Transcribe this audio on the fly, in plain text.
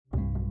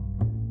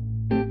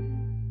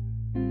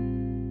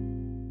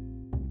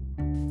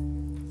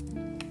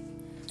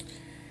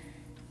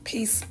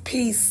Peace,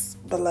 peace,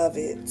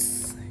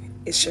 beloveds.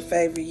 It's your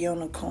favorite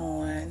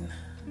unicorn,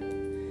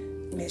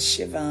 Miss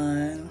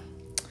Siobhan,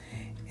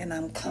 and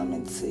I'm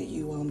coming to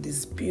you on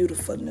this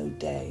beautiful new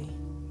day,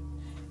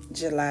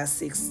 July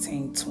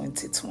 16,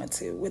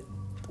 2020,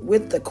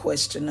 with the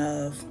question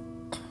of,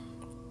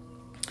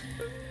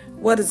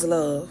 what is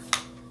love?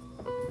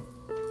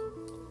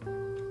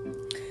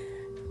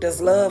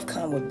 Does love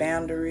come with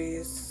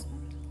boundaries?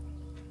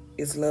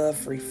 Is love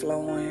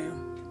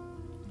free-flowing?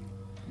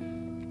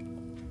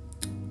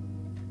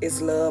 Is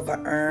love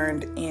an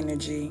earned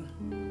energy?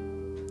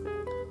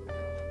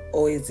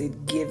 Or is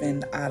it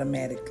given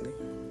automatically?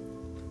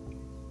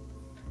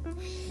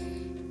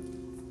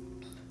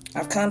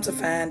 I've come to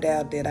find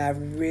out that I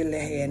really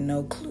had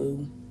no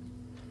clue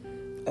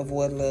of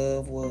what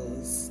love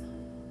was.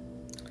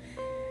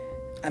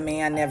 I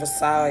never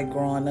saw it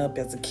growing up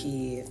as a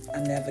kid.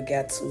 I never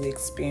got to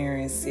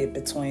experience it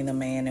between a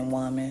man and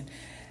woman.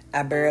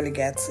 I barely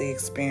got to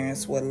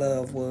experience what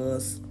love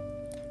was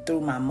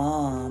through my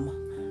mom,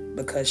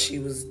 because she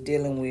was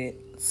dealing with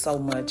so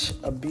much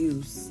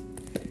abuse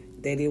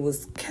that it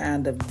was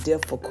kind of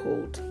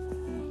difficult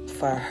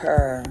for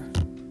her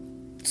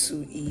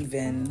to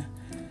even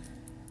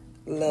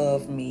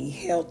love me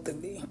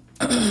healthily.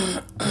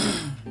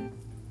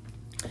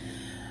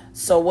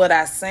 So what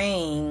I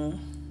seen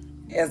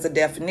as a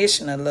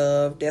definition of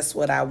love, that's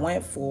what I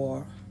went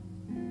for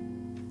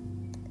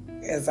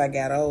as I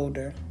got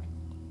older.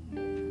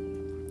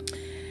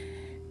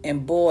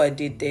 And boy,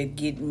 did that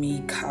get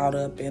me caught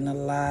up in a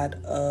lot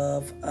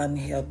of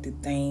unhealthy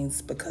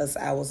things because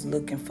I was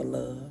looking for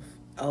love.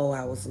 Oh,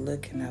 I was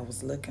looking.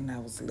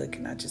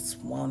 I just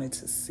wanted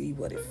to see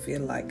what it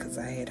felt like because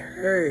I had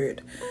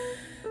heard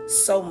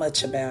so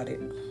much about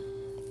it.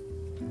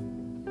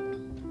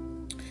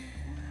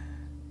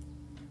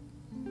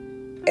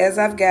 As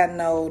I've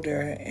gotten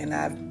older and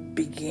I've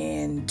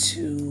began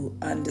to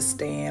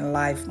understand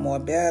life more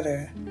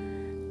better,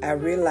 I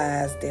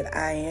realized that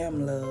I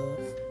am love.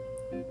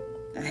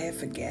 I had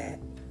forgot.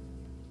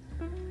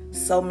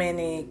 So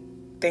many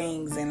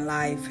things in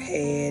life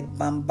had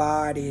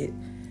bombarded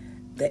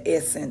the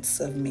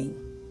essence of me.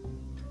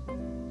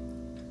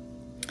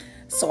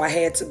 So I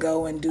had to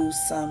go and do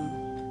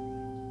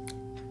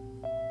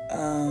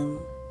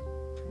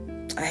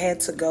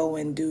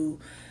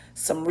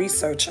some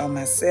research on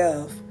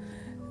myself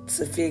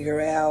to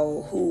figure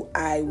out who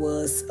I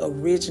was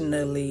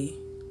originally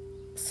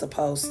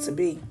supposed to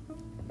be.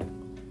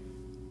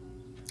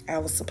 I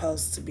was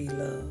supposed to be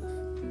love.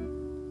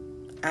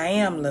 I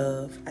am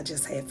love. I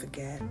just had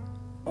forgot.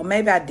 Or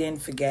maybe I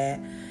didn't forget.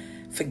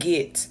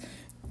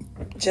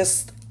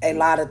 Just a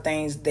lot of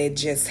things that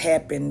just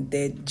happened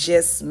that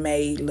just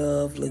made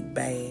love look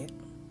bad.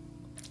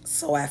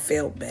 So I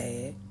felt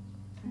bad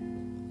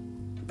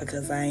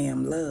because I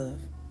am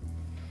love.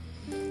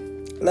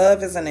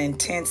 Love is an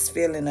intense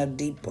feeling of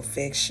deep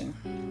affection.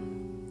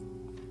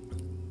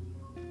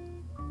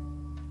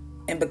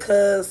 And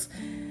because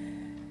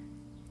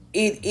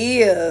it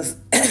is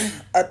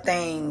a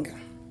thing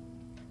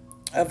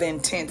of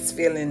intense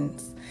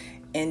feelings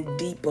and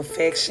deep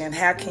affection,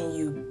 how can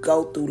you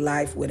go through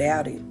life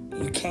without it?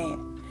 You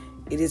can't.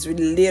 It is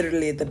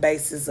literally the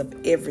basis of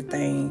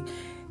everything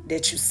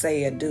that you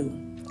say or do.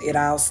 It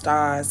all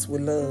starts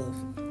with love.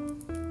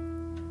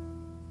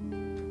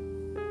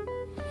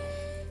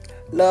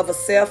 Love of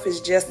self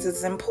is just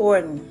as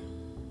important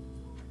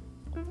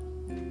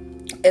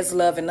as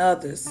loving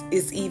others.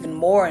 It's even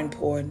more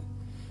important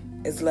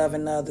as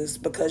loving others,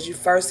 because you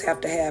first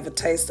have to have a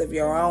taste of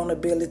your own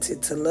ability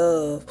to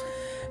love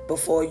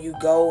before you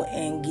go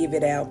and give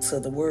it out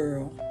to the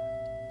world.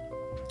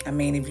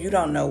 If you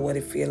don't know what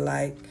it feels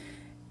like,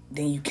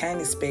 then you can't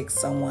expect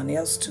someone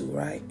else to,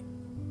 right?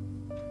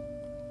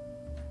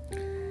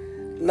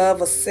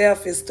 Love of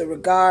self is the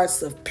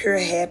regards of pure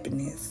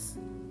happiness.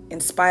 In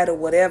spite of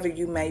whatever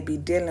you may be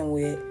dealing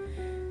with,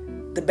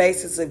 the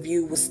basis of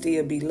you will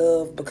still be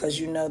love, because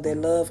you know that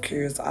love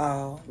cures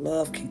all.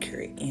 Love can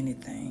cure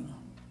anything.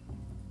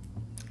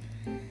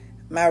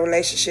 My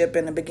relationship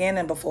in the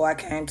beginning, before I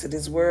came to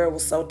this world,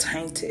 was so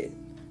tainted.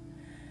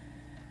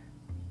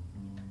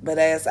 But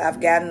as I've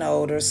gotten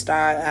older,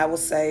 I would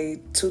say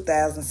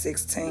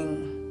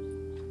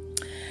 2016,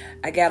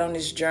 I got on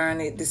this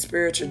journey, this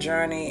spiritual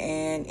journey,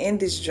 and in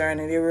this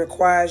journey, it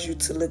requires you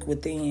to look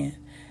within,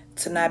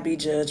 to not be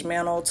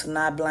judgmental, to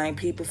not blame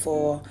people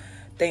for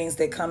things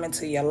that come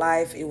into your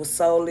life. It was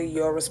solely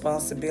your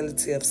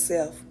responsibility of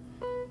self.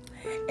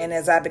 And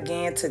as I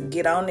began to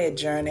get on that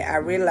journey, I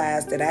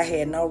realized that I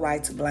had no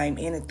right to blame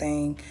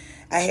anything.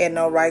 I had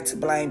no right to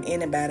blame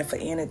anybody for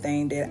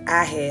anything that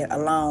I had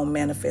alone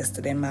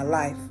manifested in my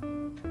life.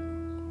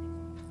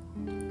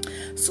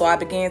 So I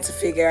began to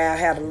figure out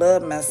how to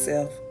love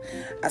myself.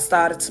 I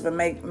started to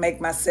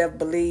make myself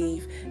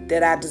believe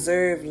that I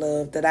deserve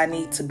love, that I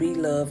need to be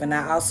loved, and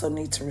I also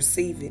need to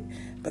receive it,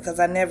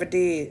 because I never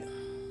did.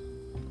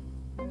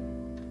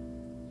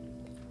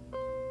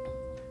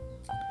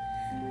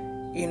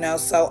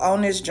 So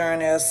on this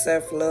journey of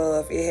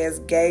self-love, it has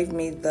gave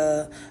me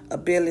the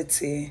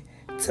ability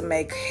to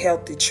make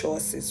healthy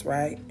choices,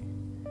 right?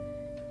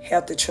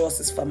 healthy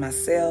choices for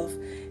myself,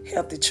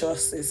 healthy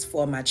choices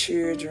for my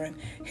children,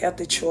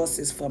 healthy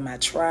choices for my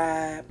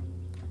tribe.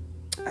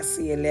 I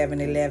see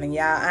 1111.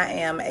 Y'all, I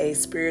am a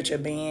spiritual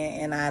being,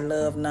 and I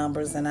love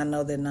numbers, and I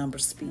know that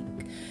numbers speak.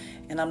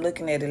 And I'm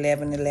looking at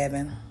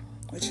 1111,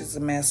 which is a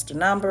master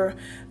number,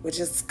 which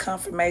is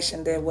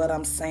confirmation that what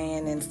I'm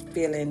saying and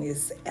feeling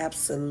is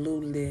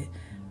absolutely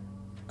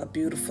a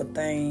beautiful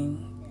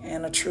thing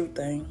and a true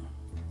thing.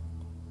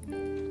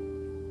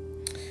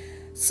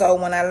 So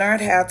when I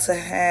learned how to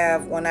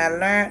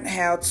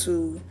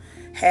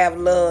have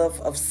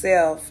love of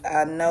self,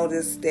 I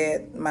noticed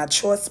that my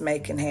choice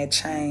making had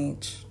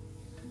changed.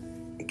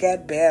 It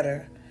got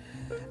better.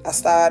 I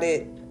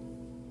started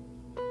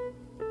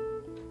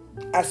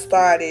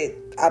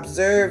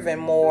observing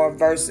more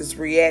versus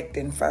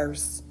reacting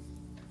first.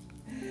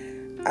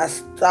 I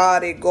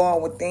started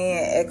going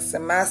within,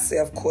 asking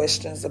myself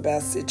questions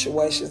about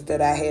situations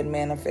that I had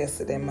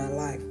manifested in my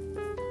life.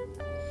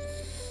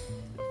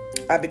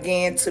 I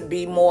began to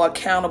be more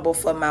accountable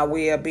for my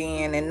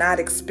well-being and not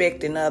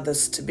expecting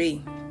others to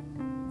be.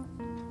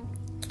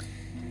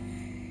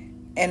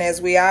 And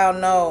as we all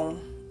know,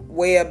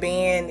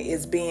 well-being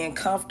is being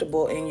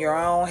comfortable in your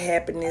own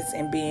happiness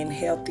and being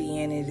healthy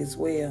in it as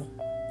well.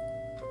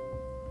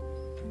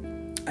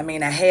 I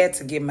mean, I had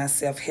to get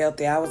myself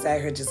healthy. I was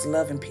out here just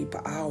loving people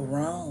all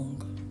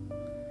wrong.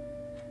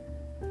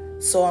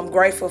 So I'm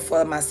grateful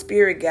for my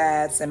spirit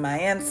guides and my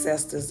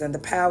ancestors and the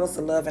powers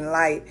of love and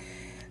light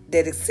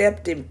that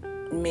accepted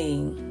me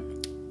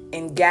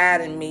and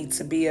guided me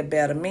to be a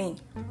better me.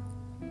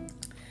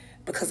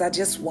 Because I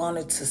just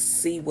wanted to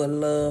see what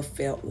love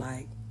felt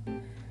like.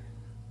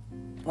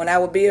 When I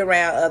would be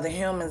around other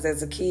humans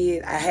as a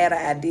kid, I had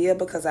an idea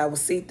because I would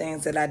see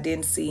things that I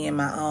didn't see in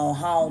my own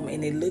home,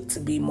 and it looked to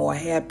be more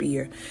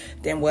happier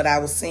than what I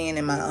was seeing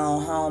in my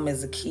own home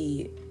as a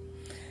kid.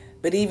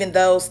 But even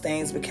those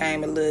things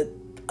became a little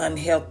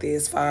unhealthy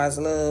as far as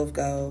love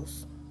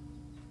goes.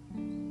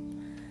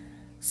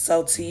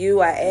 So to you,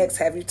 I ask,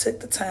 have you took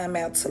the time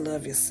out to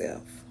love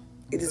yourself?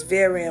 It is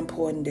very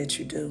important that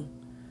you do.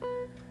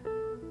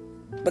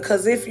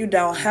 Because if you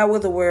don't, how will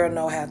the world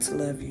know how to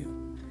love you?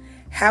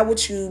 How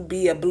would you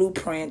be a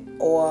blueprint,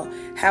 or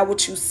how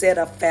would you set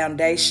a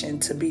foundation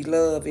to be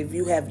loved if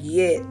you have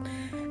yet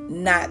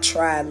not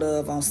tried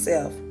love on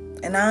self?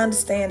 And I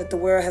understand that the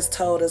world has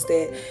told us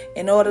that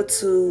in order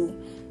to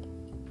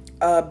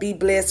be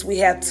blessed, we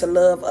have to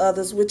love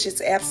others, which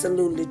is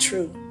absolutely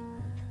true.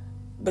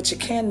 But you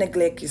can't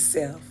neglect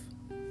yourself.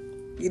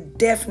 You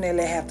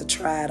definitely have to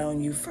try it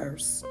on you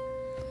first.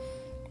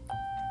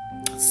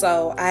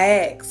 So I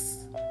ask,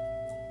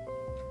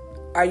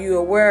 are you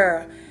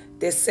aware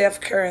that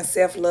self-care and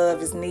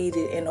self-love is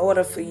needed in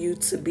order for you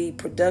to be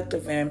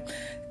productive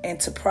and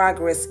to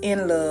progress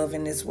in love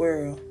in this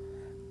world?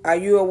 Are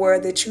you aware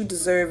that you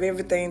deserve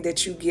everything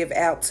that you give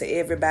out to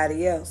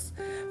everybody else,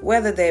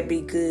 whether that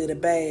be good or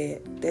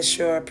bad? That's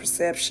your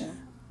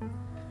perception.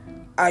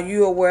 Are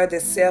you aware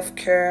that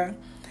self-care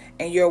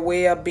and your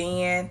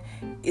well-being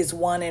is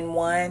one in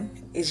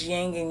one, is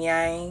yin and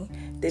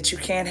yang, that you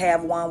can't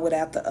have one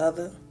without the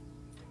other?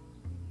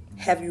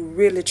 Have you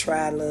really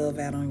tried love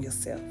out on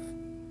yourself?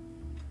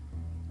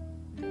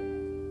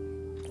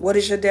 What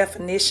is your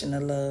definition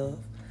of love?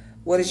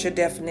 What is your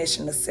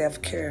definition of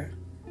self-care?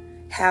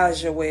 How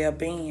is your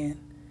well-being?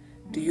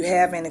 Do you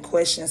have any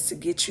questions to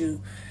get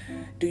you?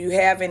 Do you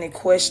have any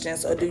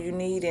questions, or do you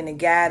need any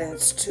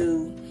guidance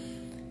to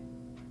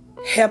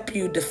help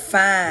you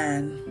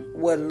define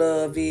what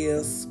love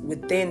is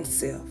within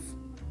self?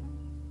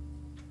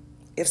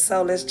 If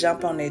so, let's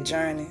jump on that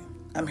journey.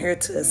 I'm here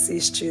to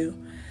assist you.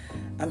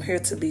 I'm here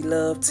to be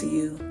love to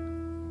you.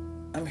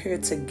 I'm here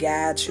to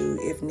guide you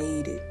if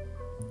needed.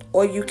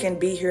 Or you can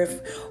be here,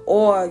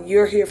 or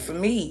you're here for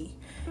me,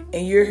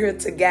 and you're here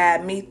to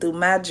guide me through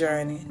my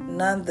journey.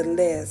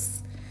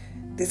 Nonetheless,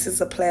 this is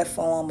a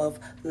platform of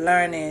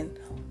learning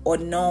or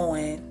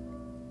knowing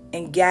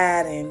and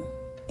guiding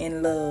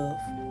in love.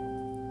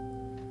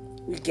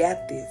 We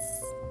got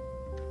this.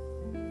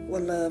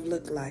 What love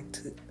look like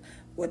to?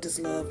 What does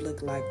love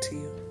look like to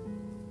you?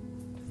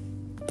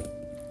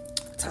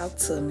 Talk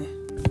to me.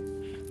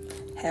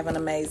 Have an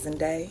amazing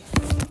day.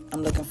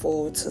 I'm looking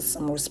forward to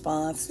some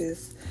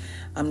responses.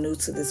 I'm new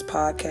to this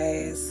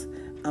podcast.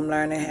 I'm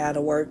learning how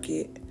to work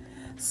it.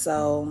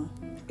 So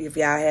if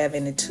y'all have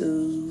any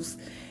tools,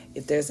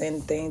 if there's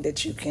anything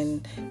that you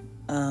can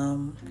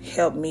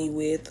help me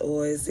with,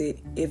 or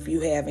if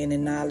you have any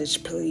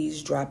knowledge,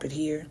 please drop it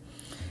here.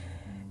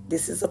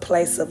 This is a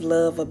place of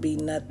love or be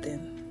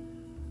nothing.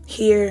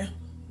 Here,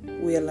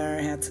 we'll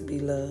learn how to be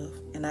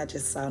loved. And I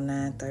just saw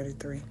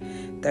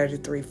 933.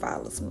 33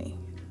 follows me.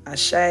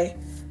 Ashe.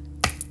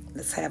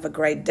 Let's have a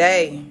great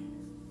day.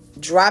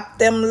 Drop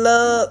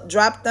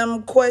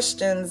them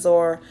questions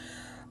or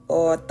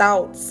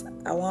thoughts.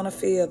 I want to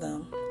feel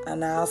them.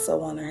 And I also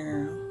want to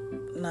hear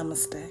them.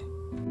 Namaste.